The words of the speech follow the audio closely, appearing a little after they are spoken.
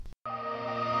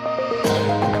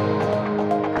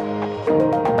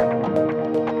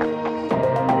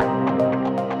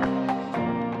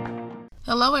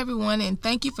Hello, everyone, and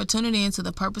thank you for tuning in to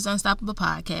the Purpose Unstoppable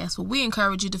podcast, where we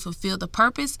encourage you to fulfill the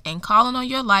purpose and calling on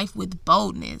your life with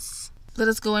boldness. Let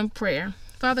us go in prayer.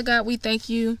 Father God, we thank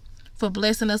you for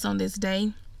blessing us on this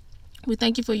day. We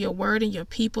thank you for your word and your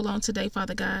people on today,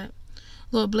 Father God.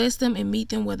 Lord, bless them and meet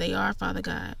them where they are, Father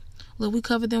God. Lord, we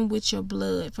cover them with your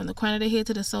blood from the crown of their head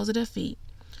to the soles of their feet.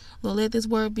 Lord, let this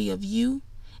word be of you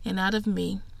and not of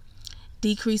me.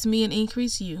 Decrease me and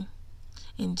increase you.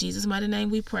 In Jesus' mighty name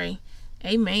we pray.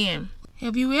 Amen.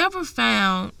 Have you ever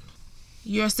found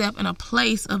yourself in a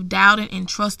place of doubting and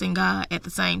trusting God at the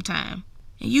same time?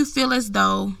 And you feel as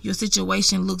though your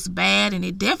situation looks bad and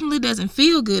it definitely doesn't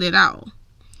feel good at all.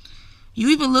 You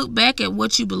even look back at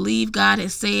what you believe God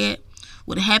has said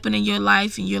would happen in your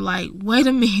life and you're like, wait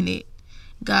a minute,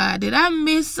 God, did I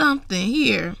miss something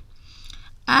here?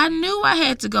 I knew I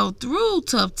had to go through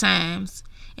tough times,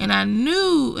 and I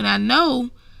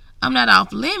know I'm not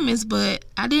off limits, but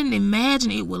I didn't imagine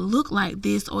it would look like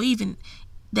this or even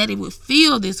that it would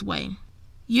feel this way.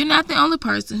 You're not the only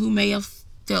person who may have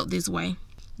felt this way.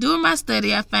 During my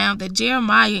study, I found that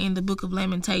Jeremiah in the book of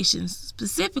Lamentations,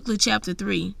 specifically chapter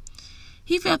 3,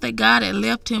 he felt that God had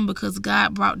left him because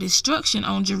God brought destruction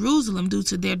on Jerusalem due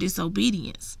to their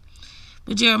disobedience.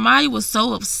 But Jeremiah was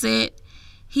so upset,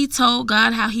 he told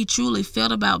God how he truly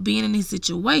felt about being in his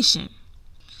situation.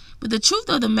 But the truth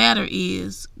of the matter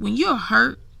is, when you're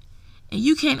hurt and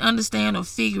you can't understand or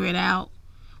figure it out,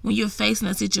 when you're facing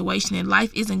a situation and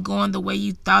life isn't going the way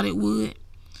you thought it would,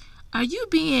 are you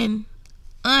being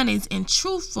honest and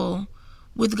truthful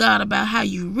with God about how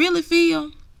you really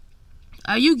feel?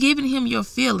 Are you giving him your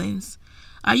feelings?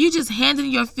 Are you just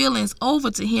handing your feelings over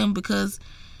to him? Because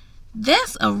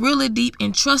that's a really deep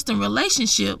and trusting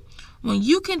relationship when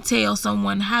you can tell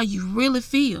someone how you really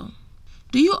feel.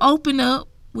 Do you open up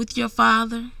with your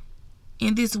Father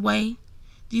in this way?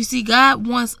 Do you see God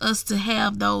wants us to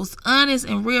have those honest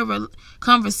and real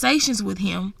conversations with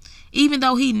him, even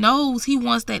though he knows he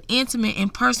wants that intimate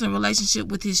and personal relationship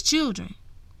with his children?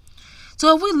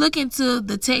 So if we look into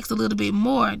the text a little bit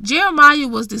more, Jeremiah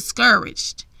was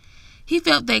discouraged. He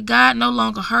felt that God no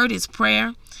longer heard his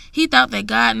prayer. He thought that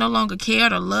God no longer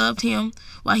cared or loved him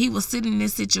while he was sitting in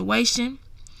this situation.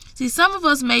 See, some of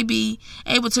us may be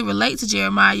able to relate to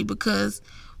Jeremiah because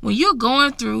when you're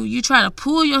going through, you try to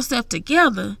pull yourself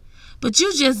together, but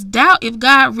you just doubt if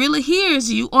God really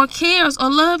hears you or cares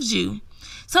or loves you.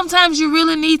 Sometimes you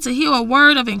really need to hear a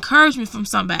word of encouragement from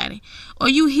somebody, or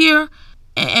you hear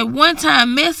a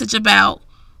one-time message about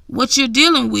what you're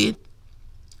dealing with.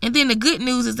 And then the good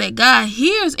news is that God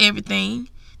hears everything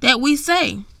that we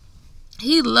say.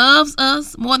 He loves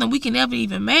us more than we can ever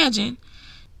even imagine.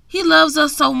 He loves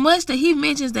us so much that he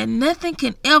mentions that nothing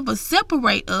can ever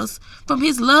separate us from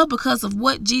his love because of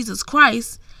what Jesus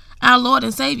Christ, our Lord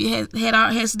and Savior,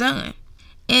 has done.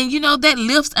 And that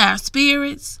lifts our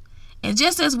spirits. And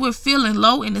just as we're feeling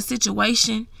low in the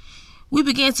situation, we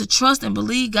begin to trust and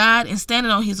believe God and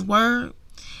standing on his word.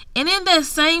 And in that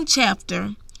same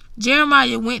chapter,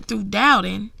 Jeremiah went through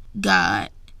doubting God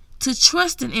to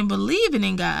trusting and believing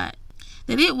in God.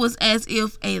 That it was as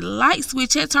if a light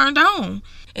switch had turned on.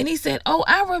 And he said, oh,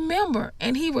 I remember.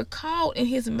 And he recalled in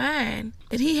his mind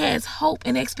that he has hope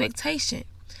and expectation,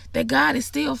 that God is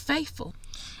still faithful.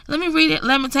 Let me read it,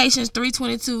 Lamentations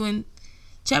 3:22 and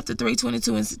chapter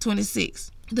 3:22 and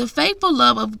 26. The faithful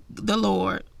love of the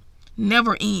Lord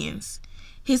never ends.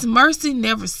 His mercy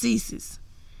never ceases.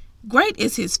 Great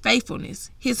is his faithfulness.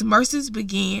 His mercies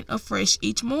begin afresh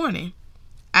each morning.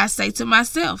 I say to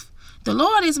myself, the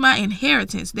Lord is my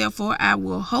inheritance, therefore I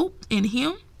will hope in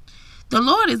him. The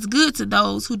Lord is good to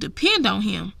those who depend on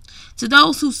him, to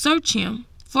those who search him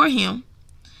for him.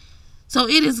 So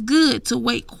it is good to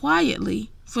wait quietly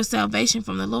for salvation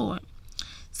from the Lord.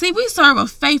 See, we serve a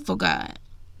faithful God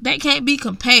that can't be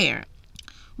compared.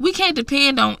 We can't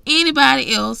depend on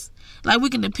anybody else like we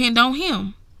can depend on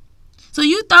him. So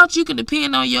you thought you could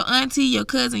depend on your auntie, your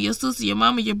cousin, your sister, your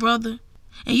mama, your brother,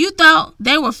 and you thought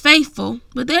they were faithful,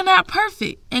 but they're not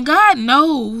perfect. And God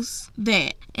knows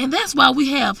that. And that's why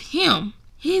we have him.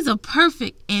 He's a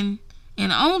perfect and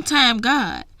on-time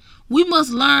God. We must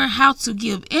learn how to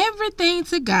give everything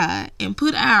to God and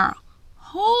put our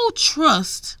whole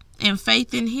trust and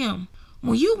faith in him.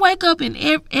 When you wake up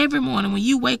every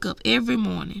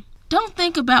morning, don't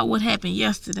think about what happened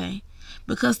yesterday,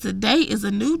 because today is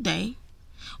a new day.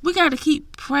 We got to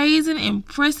keep praising and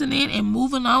pressing in and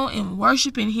moving on and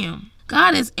worshiping him.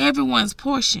 God is everyone's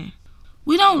portion.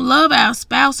 We don't love our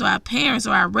spouse or our parents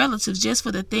or our relatives just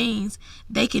for the things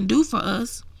they can do for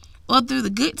us or through the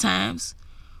good times.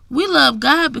 We love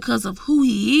God because of who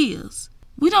he is.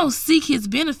 We don't seek his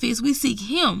benefits, we seek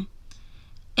him.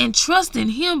 and trust in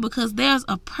Him, because there's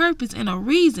a purpose and a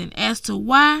reason as to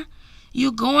why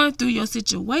you're going through your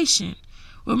situation.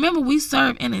 Remember, we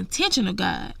serve an intentional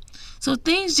God. So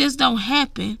things just don't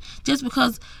happen just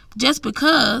because,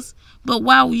 but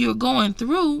while you're going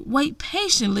through, wait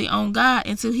patiently on God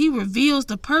until He reveals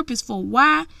the purpose for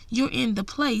why you're in the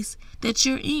place that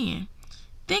you're in.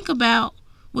 Think about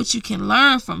what you can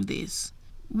learn from this,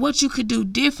 what you could do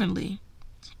differently.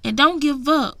 And don't give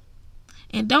up.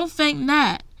 And don't faint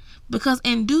not, because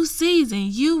in due season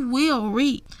you will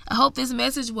reap. I hope this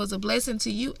message was a blessing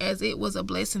to you as it was a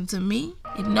blessing to me.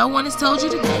 If no one has told you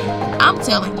today, I'm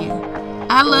telling you,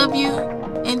 I love you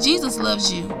and Jesus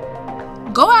loves you.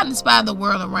 Go out and inspire the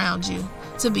world around you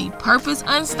to be purpose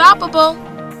unstoppable.